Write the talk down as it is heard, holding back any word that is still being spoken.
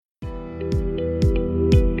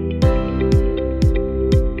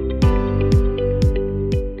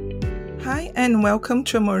and welcome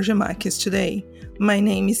to Emerging Markets Today. My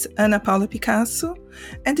name is Ana Paula Picasso,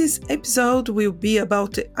 and this episode will be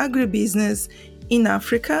about the agribusiness in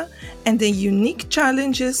Africa and the unique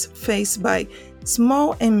challenges faced by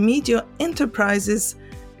small and medium enterprises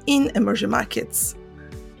in emerging markets.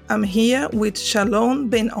 I'm here with Shalom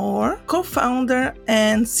Ben-Or, co-founder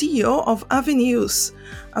and CEO of Avenues,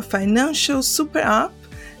 a financial super app.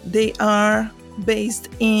 They are based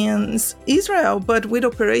in Israel, but with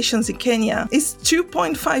operations in Kenya. It's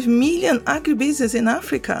 2.5 million agribusiness in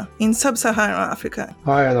Africa, in sub-Saharan Africa.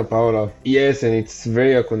 Hi, Ana Paula. Yes, and it's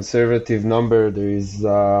very a conservative number.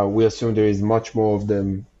 We assume there is much more of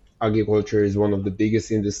them. Agriculture is one of the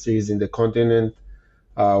biggest industries in the continent,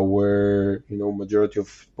 where majority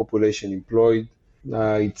of population employed.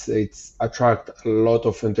 It's attract a lot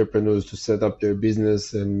of entrepreneurs to set up their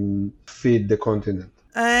business and feed the continent.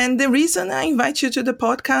 And the reason I invite you to the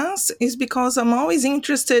podcast is because I'm always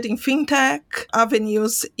interested in fintech.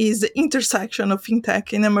 Avenues is the intersection of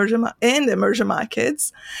fintech in emerging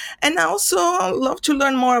markets. And I also love to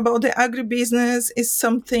learn more about the agribusiness.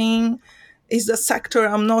 Is a sector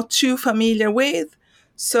I'm not too familiar with.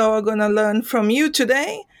 So I'm going to learn from you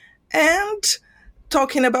today. And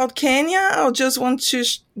talking about Kenya, I just want to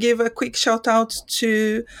give a quick shout out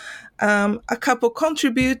to a couple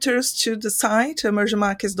contributors to the site,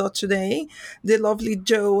 emergingmarkets.today, the lovely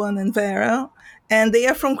Joan and Vera. And they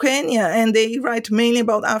are from Kenya, and they write mainly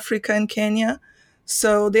about Africa and Kenya.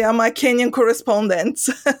 So they are my Kenyan correspondents.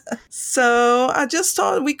 So I just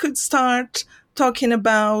thought we could start talking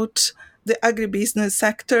about the agribusiness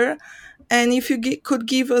sector. And if you could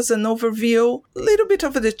give us an overview, a little bit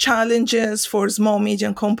of the challenges for small,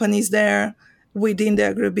 medium companies there within the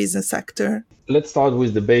agribusiness sector. Let's start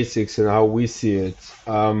with the basics and how we see it.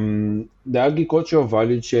 The agricultural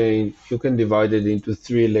value chain, you can divide it into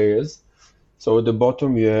three layers. So at the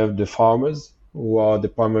bottom, you have the farmers, who are the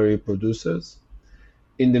primary producers.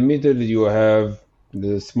 In the middle, you have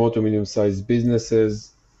the small to medium-sized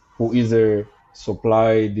businesses who either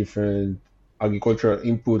supply different agricultural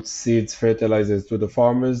inputs, seeds, fertilizers to the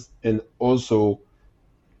farmers, and also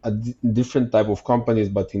a different type of companies,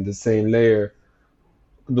 but in the same layer,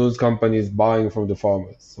 those companies buying from the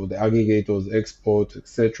farmers, so the aggregators, export,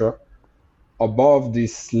 etc. Above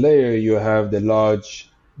this layer, you have the large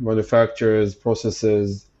manufacturers,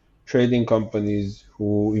 processors, trading companies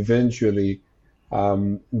who eventually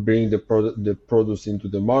bring the produce into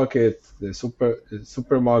the market, the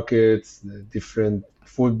supermarkets, the different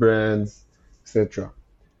food brands, etc.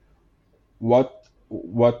 What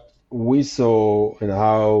we saw and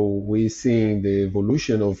how we seeing the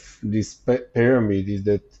evolution of this pyramid is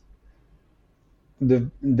that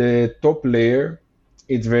the top layer,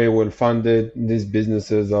 it's very well funded. These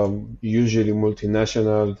businesses are usually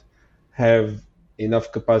multinational, have enough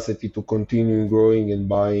capacity to continue growing and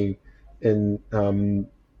buying and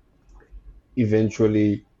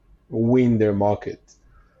eventually win their market.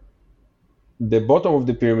 The bottom of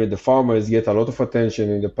the pyramid, the farmers get a lot of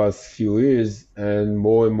attention in the past few years, and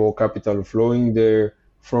more capital flowing there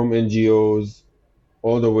from NGOs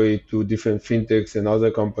all the way to different fintechs and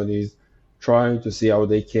other companies trying to see how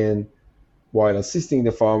they can, while assisting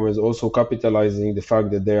the farmers, also capitalizing the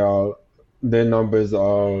fact that their numbers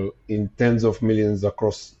are in tens of millions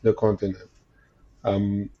across the continent.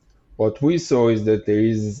 What we saw is that there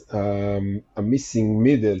is a missing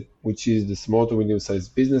middle, which is the small to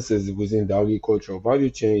medium-sized businesses within the agricultural value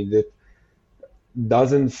chain that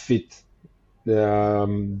doesn't fit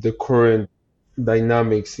the current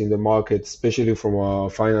dynamics in the market, especially from our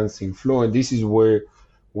financing flow. And this is where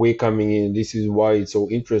we're coming in. This is why it so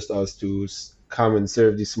interests us to come and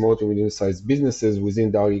serve these small to medium-sized businesses within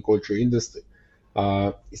the agriculture industry.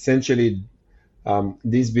 Essentially,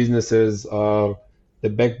 these businesses are the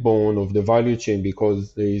backbone of the value chain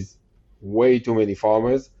because there is way too many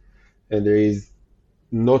farmers and there is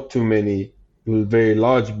not too many very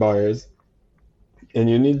large buyers, and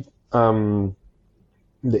you need the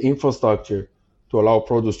infrastructure to allow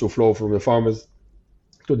produce to flow from the farmers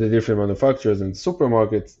to the different manufacturers and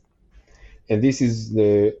supermarkets. And this is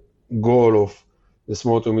the goal of the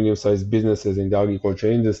small to medium-sized businesses in the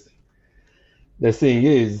agriculture industry. The thing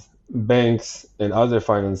is, banks and other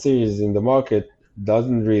financiers in the market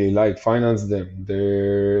doesn't really finance them.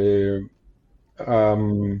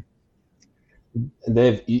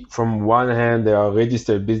 From one hand, they are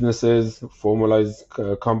registered businesses, formalized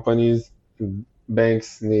companies.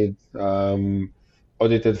 Banks need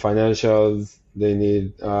audited financials. They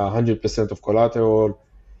need 100% of collateral.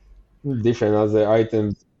 Different other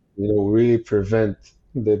items, really prevent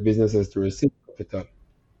the businesses to receive capital.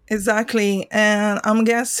 Exactly. And I'm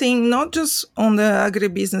guessing not just on the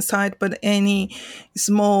agribusiness side, but any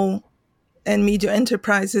small and medium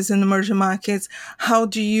enterprises in emerging markets, how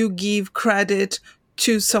do you give credit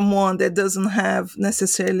to someone that doesn't have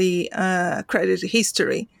necessarily credit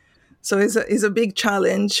history? So it's a big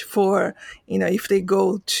challenge for, if they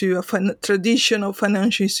go to a traditional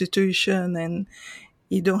financial institution and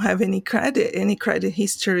you don't have any credit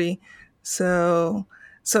history. So,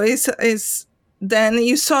 so it's then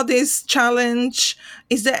you saw this challenge.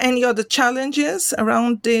 Is there any other challenges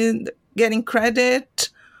around the getting credit?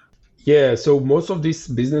 Yeah, so most of these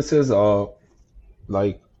businesses are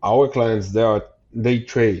like our clients. They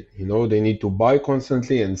trade, they need to buy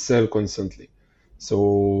constantly and sell constantly.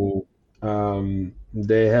 So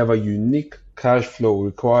they have a unique cash flow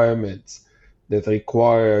requirements that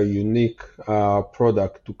require a unique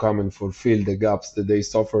product to come and fulfill the gaps that they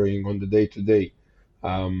suffering on the day to day.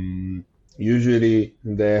 Usually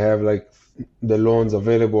they have like the loans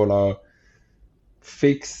available are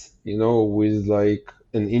fixed, with like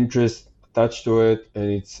an interest attached to it, and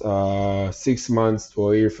it's 6 months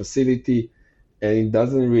to a year facility, and it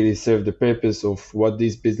doesn't really serve the purpose of what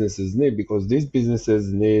these businesses need, because these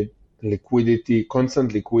businesses need liquidity,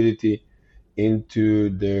 constant liquidity into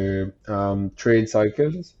their trade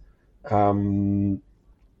cycles. Um,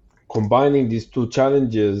 Combining these two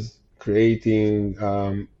challenges, creating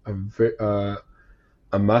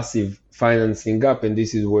a massive financing gap, and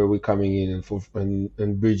this is where we're coming in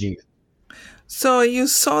and bridging it. So you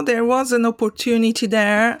saw there was an opportunity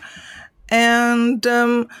there, and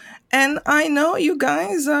I know you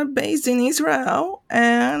guys are based in Israel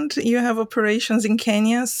and you have operations in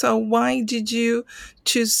Kenya. So why did you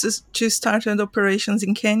choose to start an operations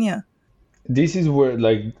in Kenya? This is where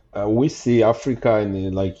like we see Africa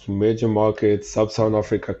and like emerging markets, Sub-Saharan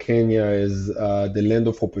Africa, Kenya is the land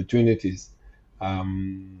of opportunities.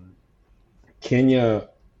 Um, Kenya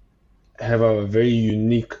have a very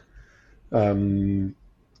unique um,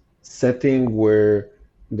 setting where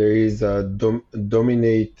there is a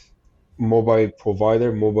dominate mobile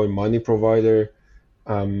money provider.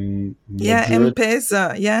 Yeah, Majority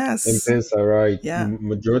M-Pesa. Yes. M-Pesa, right? Yeah.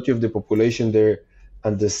 Majority of the population there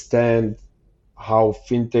understand how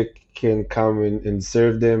fintech can come in and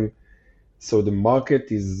serve them. So the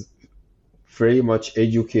market is very much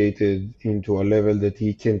educated into a level that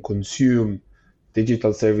he can consume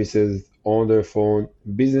digital services on their phone.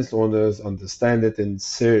 Business owners understand it and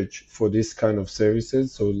search for this kind of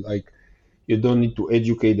services. So like you don't need to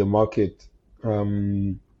educate the market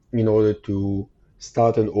in order to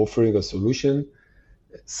start and offering a solution.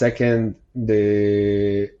 Second,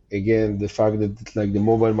 the fact that like the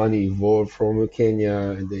mobile money evolved from Kenya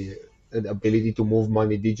and the ability to move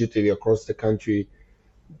money digitally across the country,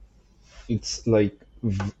 it's like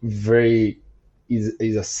very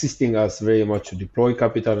is assisting us very much to deploy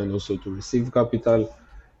capital and also to receive capital.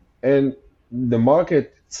 And the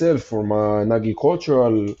market itself, from an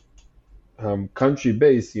agricultural country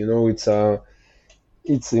base,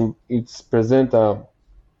 it's present a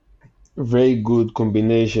very good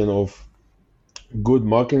combination of good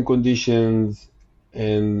market conditions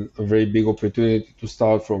and a very big opportunity to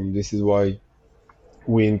start from. This is why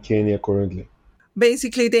we in Kenya currently.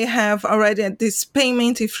 Basically, they have already this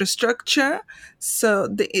payment infrastructure.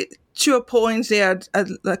 So to a point, they are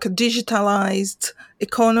like a digitalized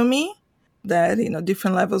economy that,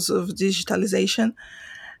 different levels of digitalization.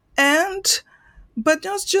 And but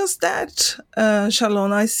not just that,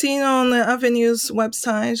 Shalon. I seen on Avenue's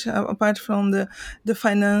website, apart from the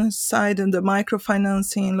finance side and the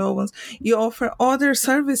microfinancing loans, you offer other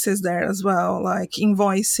services there as well, like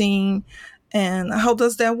invoicing. And how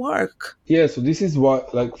does that work? Yeah, so this is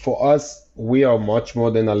what, like, for us, we are much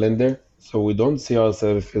more than a lender. So we don't see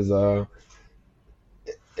ourselves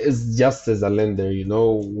as just as a lender.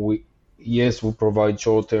 Yes, we provide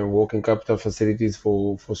short-term working capital facilities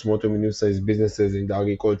for small to medium-sized businesses in the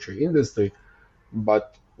agriculture industry,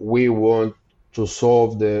 but we want to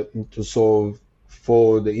solve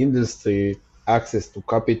for the industry access to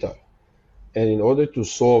capital. And in order to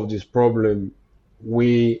solve this problem,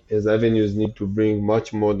 we as avenues need to bring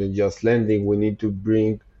much more than just lending. We need to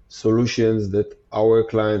bring solutions that our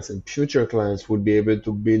clients and future clients would be able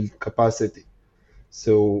to build capacity.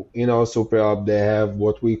 So in our super app, they have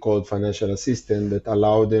what we call financial assistant that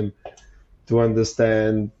allow them to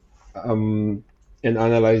understand and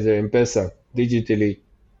analyze their M-Pesa digitally.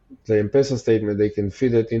 The M-Pesa statement, they can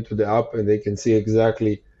feed it into the app and they can see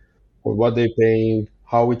exactly what they're paying,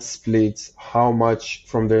 how it splits, how much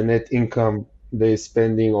from their net income they're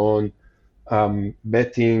spending on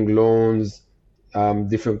betting, loans,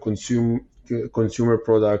 different consumer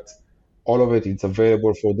products. All of it, it's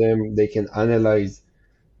available for them. They can analyze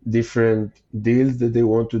different deals that they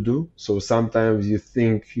want to do. So sometimes you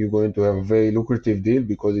think you're going to have a very lucrative deal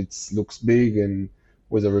because it looks big and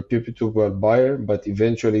with a reputable buyer, but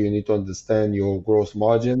eventually you need to understand your gross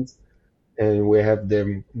margins, and we have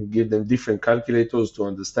them give them different calculators to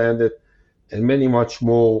understand it, and many much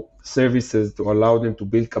more services to allow them to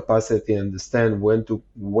build capacity, understand when to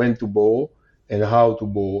borrow and how to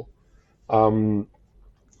borrow. Um,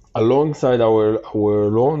 Alongside our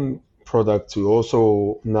loan products, we're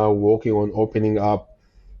also now working on opening up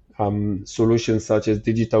solutions such as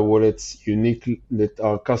digital wallets, unique that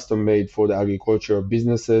are custom made for the agricultural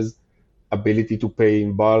businesses, ability to pay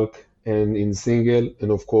in bulk and in single,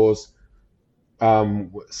 and of course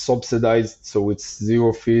subsidized, so it's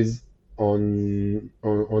zero fees on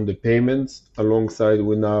the payments. Alongside,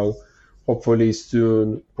 we now hopefully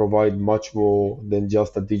soon provide much more than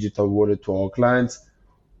just a digital wallet to our clients.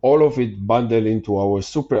 All of it bundled into our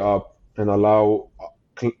super app and allow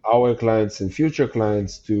our clients and future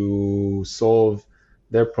clients to solve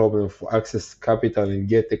their problem for access capital and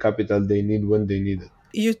get the capital they need when they need it.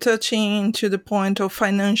 You touching to the point of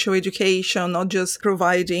financial education, not just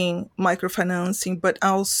providing microfinancing, but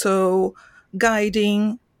also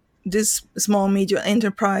guiding these small medium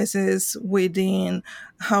enterprises within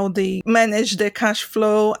how they manage their cash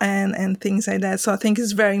flow and things like that. So I think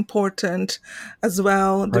it's very important as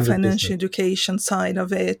well, the financial 100%. education side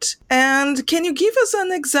of it. And can you give us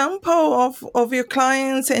an example of your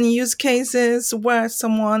clients and use cases where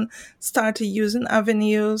someone started using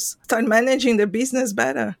avenues, start managing their business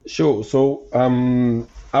better? Sure. So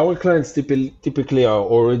our clients typically are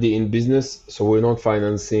already in business, so we're not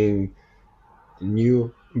financing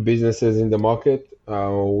new businesses in the market. We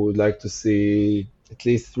would like to see at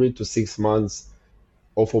least 3 to 6 months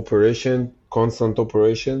of operation, constant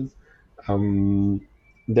operation. Um,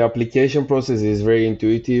 the application process is very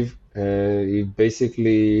intuitive. It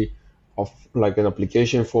basically of like an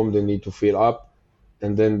application form they need to fill up,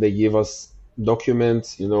 and then they give us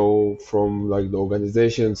documents, from like the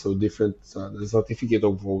organization, so different the certificate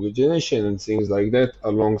of origination and things like that,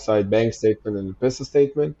 alongside bank statement and PESA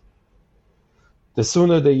statement. The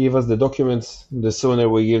sooner they give us the documents, the sooner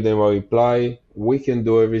we give them a reply. We can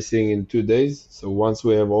do everything in 2 days. So once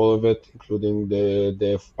we have all of it, including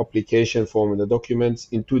the application form and the documents,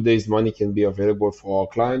 in 2 days, money can be available for our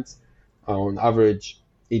clients. On average,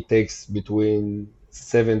 it takes between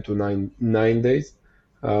 7 to 9 days.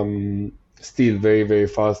 Still very, very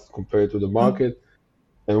fast compared to the Mm. market.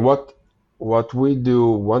 And what we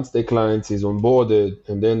do once the client is onboarded,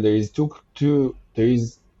 and then there is two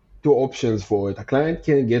options for it. A client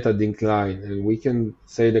can get a decline, and we can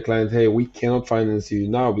say to the client, "Hey, we cannot finance you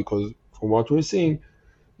now because from what we're seeing,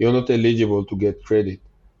 you're not eligible to get credit."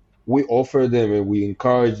 We offer them and we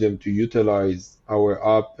encourage them to utilize our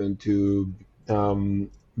app and to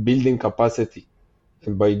building capacity.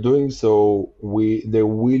 And by doing so, they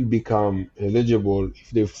will become eligible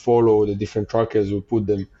if they follow the different trackers we put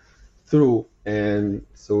them through, and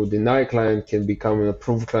so the NI client can become an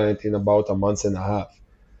approved client in about a month and a half.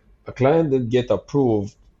 A client that get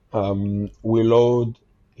approved will load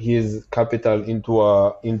his capital into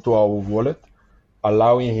our wallet,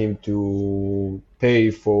 allowing him to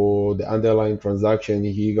pay for the underlying transaction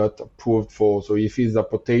he got approved for. So if he's a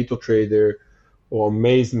potato trader or a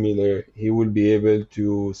maize miller, he will be able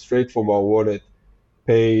to straight from our wallet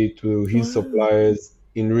pay to his Wow. suppliers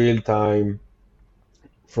in real time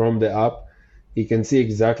from the app. He can see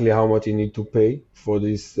exactly how much he need to pay for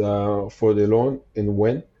this for the loan and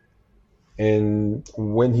when. And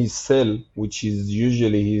when he sell, which is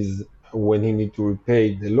usually his when he need to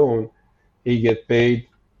repay the loan, he get paid,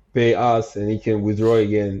 pay us, and he can withdraw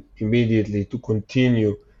again immediately to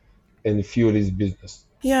continue and fuel his business.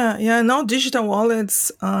 Yeah, yeah. Now digital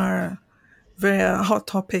wallets are very hot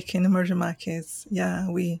topic in emerging markets. Yeah,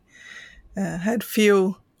 we had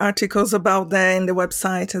few articles about that in the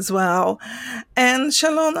website as well. And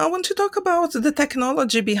Shalon, I want to talk about the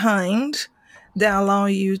technology behind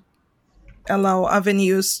that allow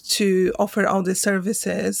avenues to offer all the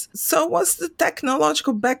services. So what's the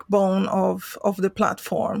technological backbone of the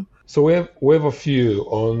platform? So we have a few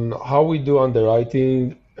on how we do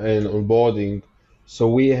underwriting and onboarding. So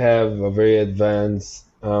we have a very advanced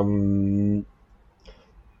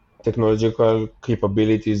technological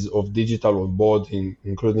capabilities of digital onboarding,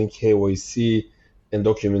 including KYC and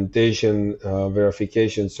documentation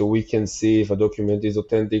verification, so we can see if a document is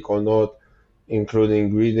authentic or not,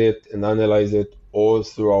 including read it and analyze it all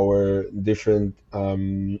through our different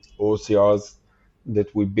OCRs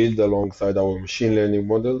that we build alongside our machine learning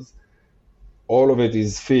models. All of it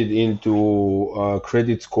is fed into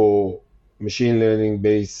credit score machine learning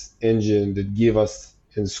based engine that give us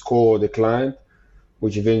and score the client,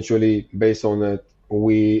 which eventually, based on that,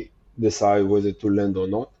 we decide whether to lend or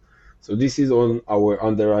not. So this is on our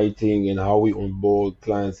underwriting and how we onboard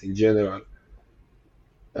clients in general.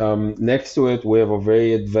 Next to it, we have a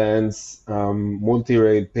very advanced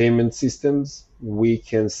multi-rail payment systems. We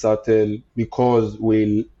can settle because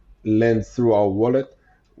we lend through our wallet.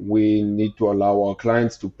 We need to allow our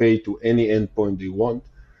clients to pay to any endpoint they want.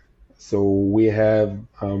 So we have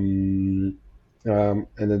an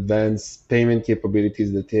advanced payment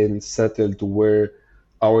capabilities that can settle to where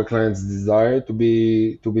our clients desire to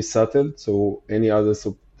be settled. So any other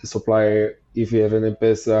supplier, if you have an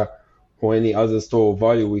M-Pesa or any other store of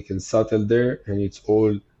value, we can settle there, and it's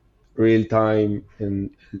all real time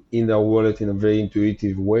and in our wallet in a very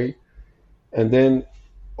intuitive way. And then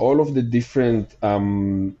all of the different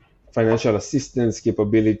financial assistance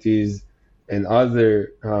capabilities and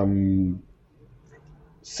other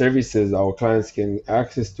services our clients can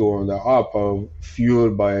access to on the app are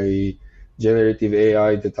fueled by generative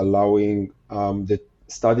AI that allowing that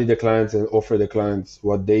study the clients and offer the clients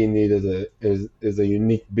what they need as a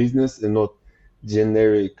unique business and not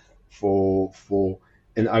generic for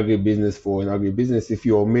an agribusiness for an agribusiness. If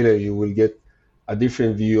you're a miller, you will get a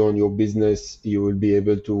different view on your business. You will be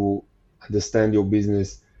able to understand your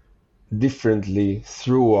business differently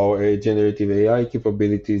through our generative AI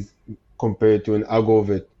capabilities compared to an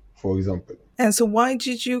Agovet, for example. And so, why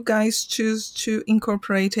did you guys choose to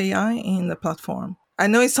incorporate AI in the platform? I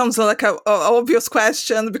know it sounds like a obvious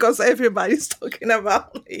question because everybody's talking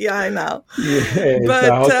about AI now. Yeah, it's a But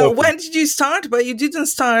hot topic. when did you start? But you didn't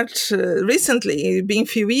start recently. It's been a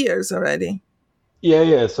few years already. Yeah,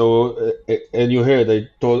 yeah. So, and you heard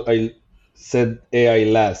I said AI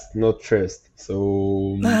last, not first.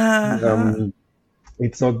 So, Uh-huh.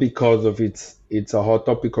 it's not because of it's a hot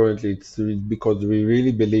topic currently. It's because we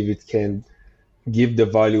really believe it can give the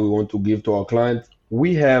value we want to give to our client.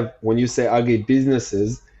 We have, when you say agri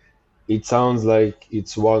businesses, it sounds like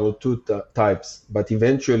it's one or two types, but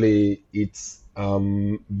eventually it's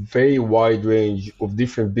very wide range of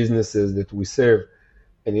different businesses that we serve.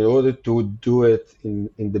 And in order to do it in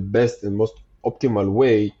the best and most optimal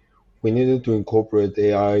way, we needed to incorporate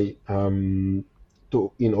AI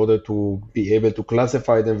in order to be able to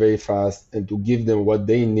classify them very fast and to give them what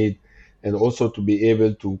they need, and also to be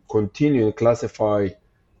able to continue and classify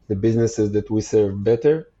the businesses that we serve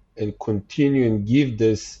better and continue and give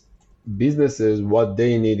these businesses what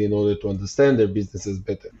they need in order to understand their businesses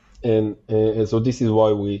better. And so this is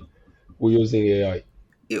why we're using AI.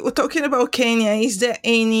 You were talking about Kenya. Is there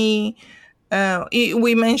any?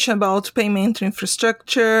 We mentioned about payment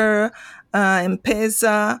infrastructure,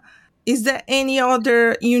 M-Pesa. Is there any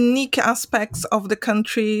other unique aspects of the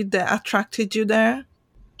country that attracted you there?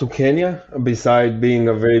 To Kenya, beside being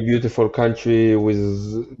a very beautiful country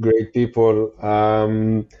with great people.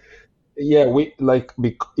 Yeah, we like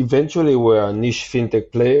eventually we're a niche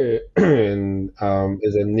fintech player, and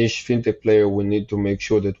as a niche fintech player, we need to make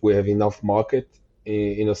sure that we have enough market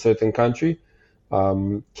in a certain country.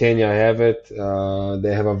 Kenya have it.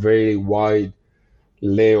 They have a very wide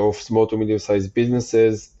layer of small to medium sized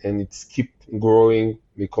businesses, and it's keep growing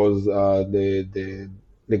because the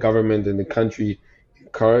government and the country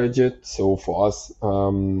encourage it. So for us,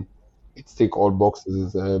 it's tick all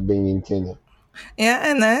boxes being in Kenya. Yeah,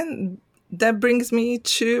 and then that brings me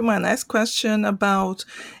to my next question about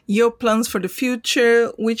your plans for the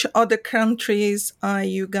future. Which other countries are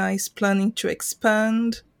you guys planning to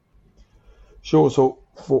expand? Sure. So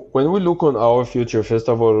when we look on our future, first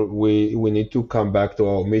of all, we need to come back to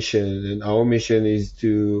our mission, and our mission is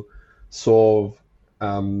to solve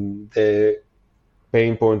the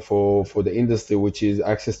pain point for the industry, which is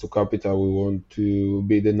access to capital. We want to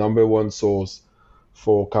be the number one source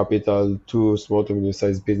for capital to small to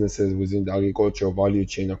medium-sized businesses within the agricultural value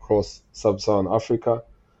chain across sub-Saharan Africa.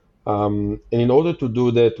 And in order to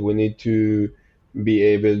do that, we need to be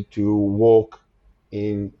able to work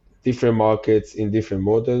in different markets in different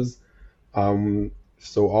models.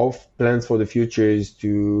 So our plans for the future is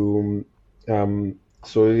to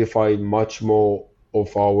solidify much more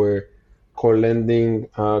of our core lending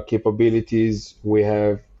capabilities. We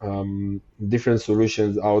have different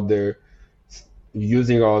solutions out there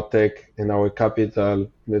using our tech and our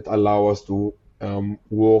capital that allow us to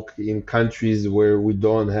work in countries where we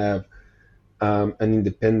don't have an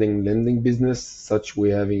independent lending business, such we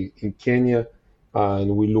have in Kenya,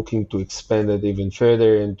 and we're looking to expand it even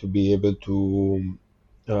further and to be able to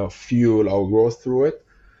fuel our growth through it.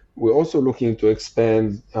 We're also looking to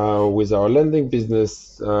expand with our lending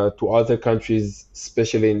business to other countries,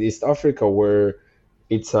 especially in East Africa, where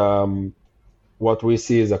it's what we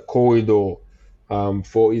see is a corridor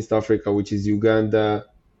for East Africa, which is Uganda,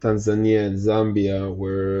 Tanzania, and Zambia,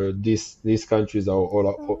 where these countries are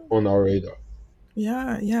all on our radar.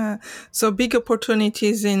 Yeah, yeah. So big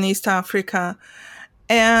opportunities in East Africa.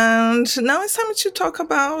 And now it's time to talk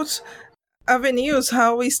about avenues,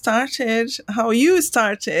 how we started, how you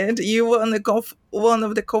started. You were one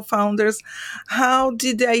of the co-founders. How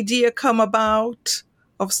did the idea come about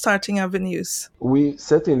of starting avenues? We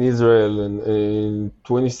set in Israel in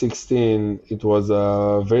 2016. It was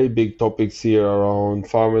a very big topics here around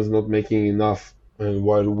farmers not making enough, and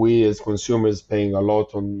while we as consumers paying a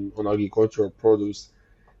lot on agricultural produce,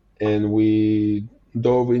 and we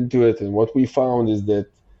dove into it. And what we found is that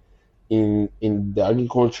in the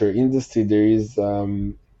agriculture industry, there is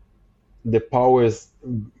the power is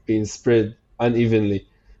being spread unevenly,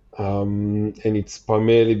 and it's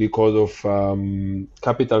primarily because of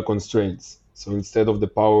capital constraints. So instead of the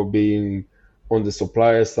power being on the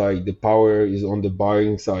supplier side, the power is on the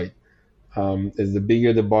buying side. As the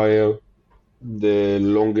bigger the buyer, the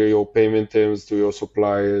longer your payment terms to your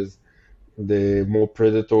suppliers, the more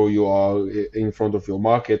predator you are in front of your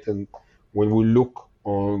market. And when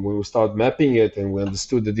we start mapping it, and we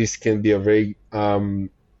understood that this can be a very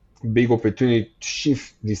big opportunity to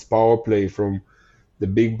shift this power play from the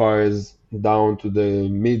big buyers down to the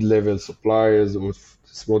mid-level suppliers or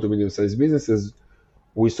small to medium-sized businesses.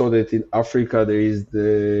 We saw that in Africa there is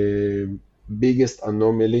the biggest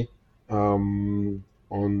anomaly on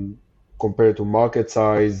compared to market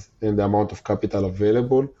size and the amount of capital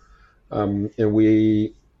available. And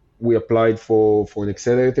we applied for an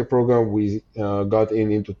accelerator program. We got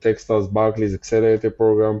into Texas Barclays accelerator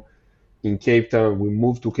program in Cape Town. We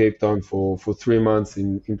moved to Cape Town for 3 months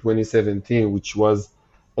in 2017, which was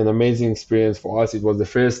an amazing experience for us. It was the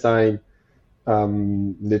first time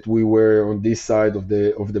that we were on this side of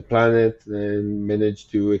the planet and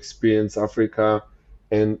managed to experience Africa.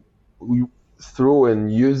 And we, through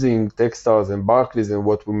and using Techstars and Barclays and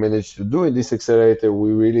what we managed to do in this accelerator,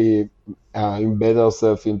 we really embed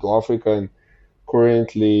ourselves into Africa. And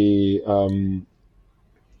currently,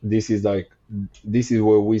 this is like this is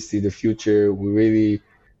where we see the future. We're really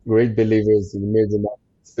great believers in emerging markets,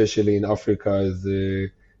 especially in Africa, as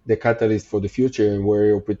the catalyst for the future and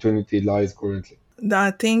where opportunity lies currently.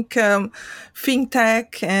 I think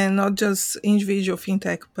fintech, and not just individual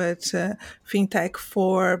fintech, but fintech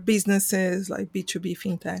for businesses like B2B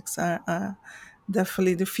fintechs are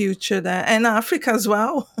definitely the future there, and Africa as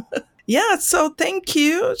well. Yeah, so thank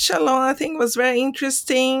you, Shalom. I think it was very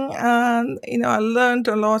interesting. And, I learned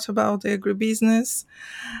a lot about the agribusiness.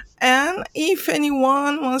 And if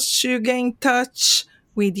anyone wants to get in touch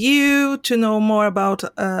with you to know more about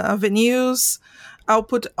avenues, I'll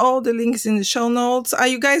put all the links in the show notes. Are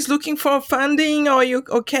you guys looking for funding, or are you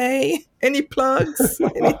okay? Any plugs?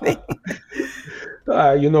 Anything?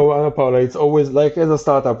 Ana Paula, it's always like as a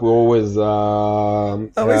startup, we're always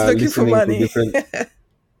Always looking for listening to money. different.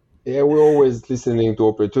 Yeah, we're always listening to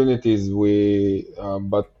opportunities.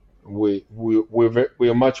 But we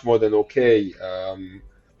are much more than okay.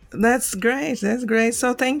 That's great. That's great.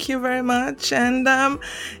 So thank you very much. And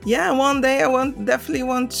yeah, one day definitely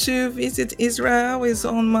want to visit Israel. Is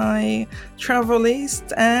on my travel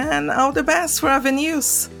list. And all the best for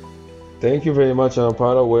avenues. Thank you very much, Ana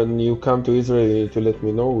Paula. When you come to Israel, you need to let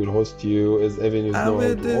me know. We'll host you as avenues I know how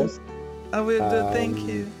will to do. host. I will do. Thank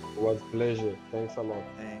you. It was a pleasure. Thanks a lot.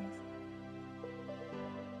 Thanks.